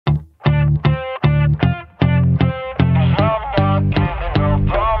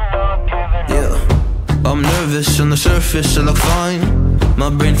nervous, on the surface I look fine. My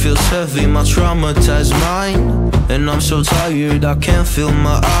brain feels heavy, my traumatized mind. And I'm so tired, I can't feel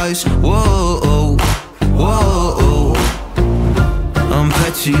my eyes. Whoa, whoa. I'm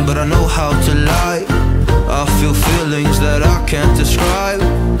petty, but I know how to lie. I feel feelings that I can't describe.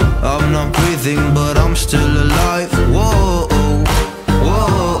 I'm not breathing, but I'm still alive. Whoa,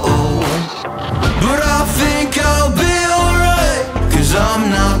 whoa. But I think I'll be alright, 'cause I'm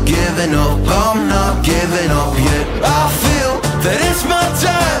not giving up, I'm not giving up yet. I feel that it's my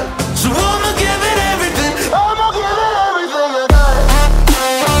time, so I'ma give it everything. I'ma give it everything I got.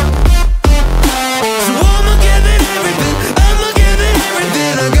 So I'ma give it everything. I'ma give it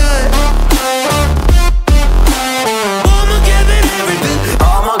everything I got. I'ma give it everything.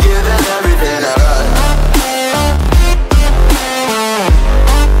 I'ma give it everything I got.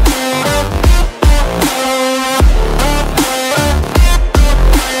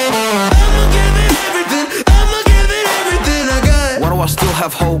 I'ma give it everything. I'ma give it everything I got. Why do I still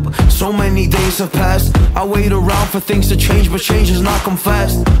have hope? So many days have passed. I wait around for things to change, but change has not come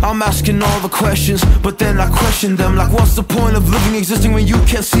fast. I'm asking all the questions, but then I question them. Like, what's the point of living, existing when you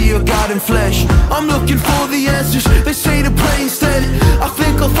can't see your God in flesh? I'm looking for the answers, they say to pray instead. I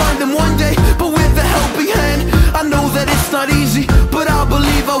think I'll find them one day, but with a helping hand. I know that it's not easy, but I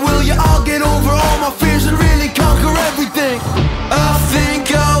believe I will. Yeah, I'll get over all my fears and really conquer everything. I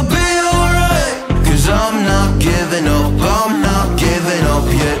think I'll be alright, 'cause I'm not giving up, I'm not giving up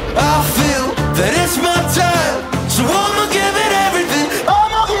yet. I feel that it's my time, so I'ma give it everything.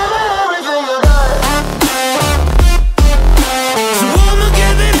 I'ma give it everything I got. So I'ma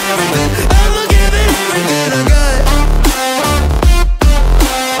give it everything. I'ma give it everything I got.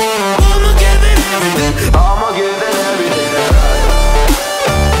 I'ma give it everything. I'ma give it everything I got.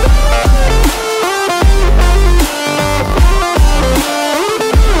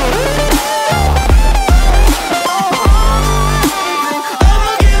 I'ma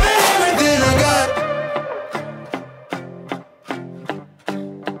give it everything I got. I'ma give it everything I got.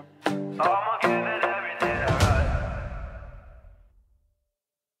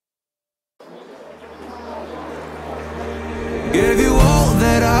 Gave you all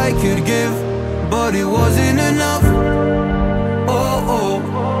that I could give, but it wasn't enough. Oh.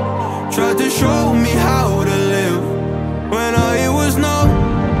 Tried to show me how to live when all it was no.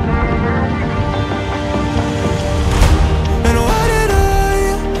 And why did I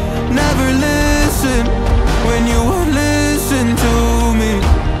never listen when you would listen to me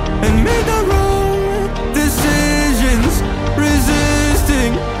and made the wrong decisions,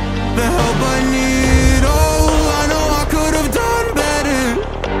 resisting the help I need? Oh, I know I could have done better.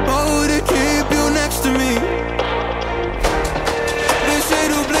 Oh, to keep you next to me. They say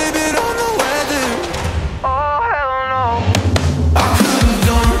to blame it on the weather. Oh, hell no. I could have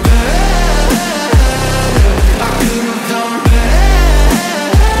done better. I could have done better.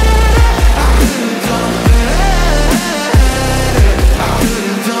 I could have done better. I could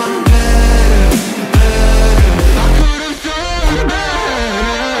have done better. I could have done better.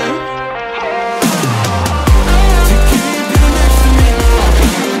 To keep you next to me.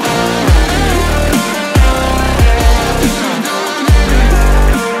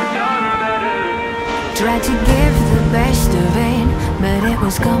 Tried to give the best of it, but it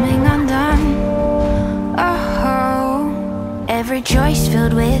was coming undone. Oh, every choice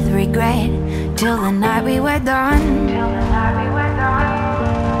filled with regret, till the night we were done.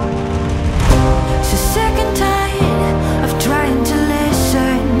 So sick and tired of trying to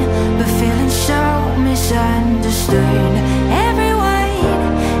listen, but feeling so misunderstood. Every word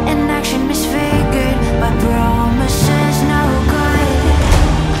and action misfigured by promises no good.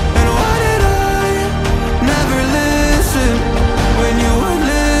 And why did I never listen when you would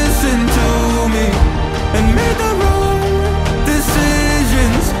listen to me and made the wrong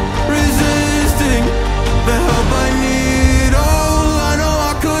decisions, resisting the help I need? Oh, I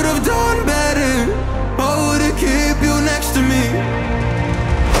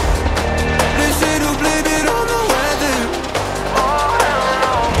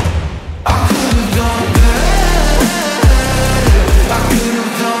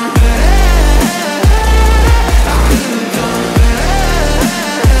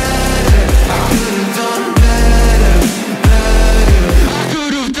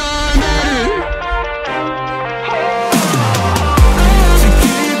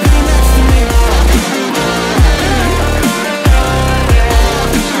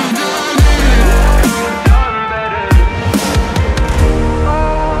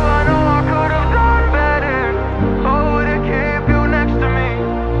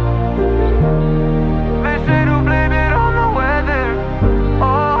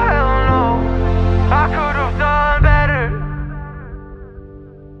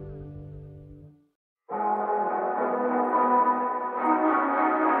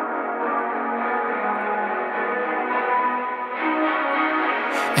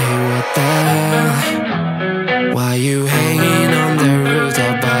Hey, what the hell? Why you hanging